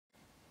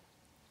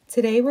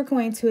Today we're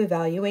going to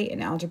evaluate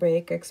an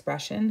algebraic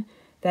expression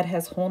that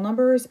has whole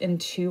numbers and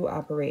two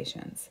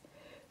operations.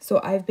 So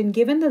I've been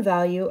given the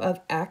value of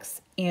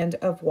x and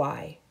of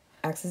y.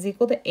 X is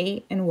equal to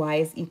 8 and y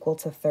is equal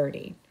to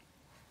 30.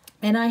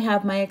 And I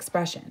have my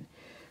expression.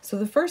 So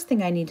the first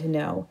thing I need to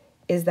know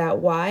is that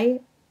y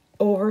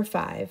over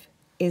 5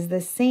 is the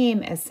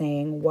same as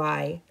saying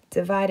y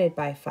divided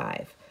by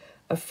 5.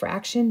 A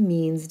fraction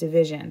means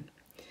division.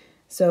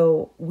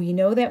 So we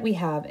know that we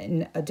have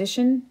an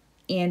addition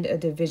and a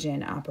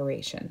division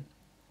operation.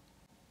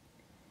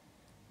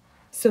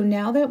 So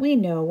now that we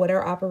know what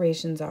our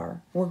operations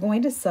are, we're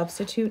going to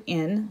substitute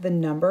in the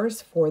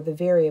numbers for the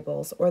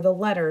variables or the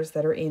letters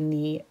that are in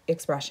the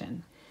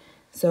expression.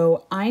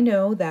 So I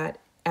know that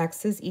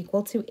x is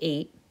equal to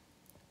 8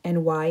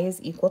 and y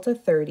is equal to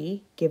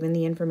 30, given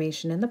the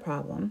information in the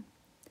problem.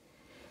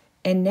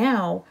 And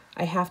now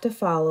I have to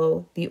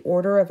follow the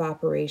order of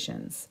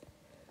operations.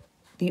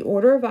 The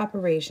order of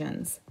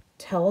operations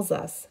tells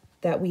us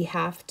that we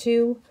have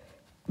to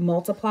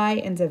multiply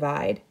and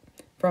divide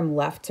from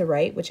left to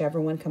right, whichever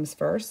one comes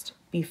first,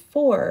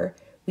 before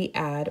we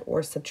add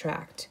or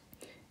subtract.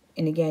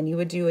 And again, you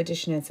would do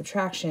addition and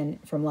subtraction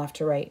from left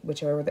to right,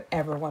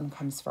 whichever one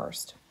comes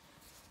first.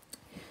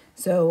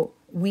 So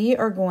we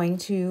are going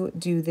to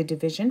do the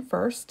division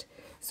first.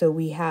 So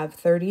we have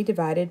 30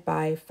 divided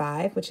by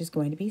 5, which is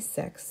going to be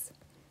 6.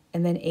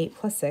 And then 8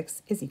 plus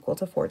 6 is equal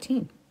to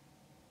 14.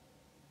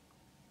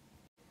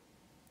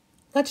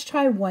 Let's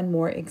try one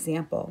more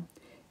example.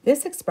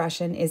 This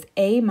expression is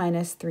a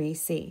minus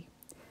 3c.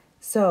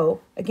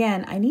 So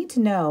again, I need to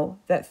know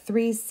that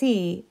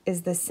 3c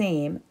is the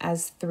same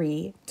as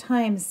 3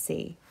 times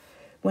c.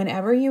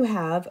 Whenever you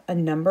have a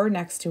number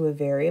next to a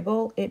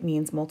variable, it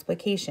means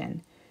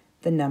multiplication.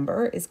 The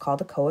number is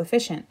called a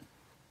coefficient.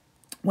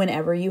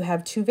 Whenever you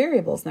have two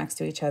variables next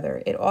to each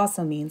other, it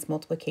also means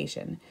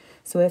multiplication.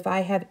 So if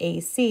I have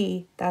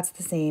ac, that's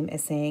the same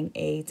as saying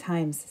a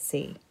times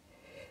c.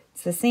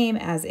 It's the same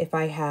as if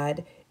I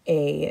had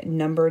a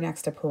number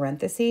next to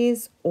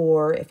parentheses,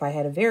 or if I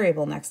had a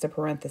variable next to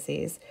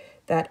parentheses,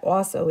 that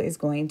also is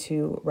going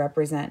to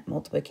represent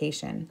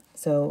multiplication.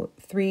 So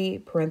 3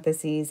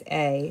 parentheses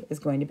a is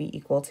going to be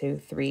equal to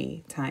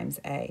 3 times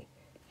a.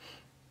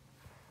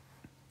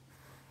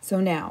 So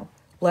now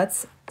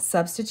let's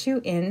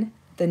substitute in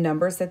the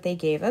numbers that they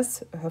gave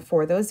us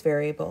for those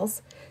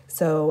variables.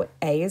 So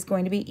a is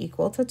going to be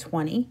equal to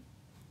 20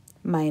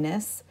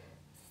 minus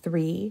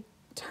 3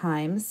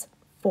 times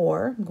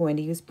 4. I'm going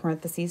to use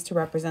parentheses to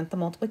represent the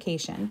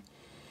multiplication.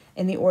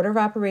 And the order of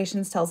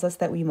operations tells us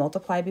that we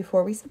multiply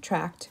before we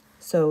subtract.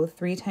 So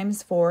 3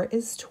 times 4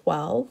 is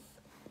 12.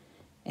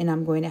 And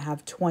I'm going to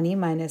have 20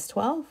 minus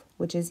 12,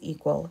 which is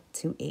equal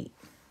to 8.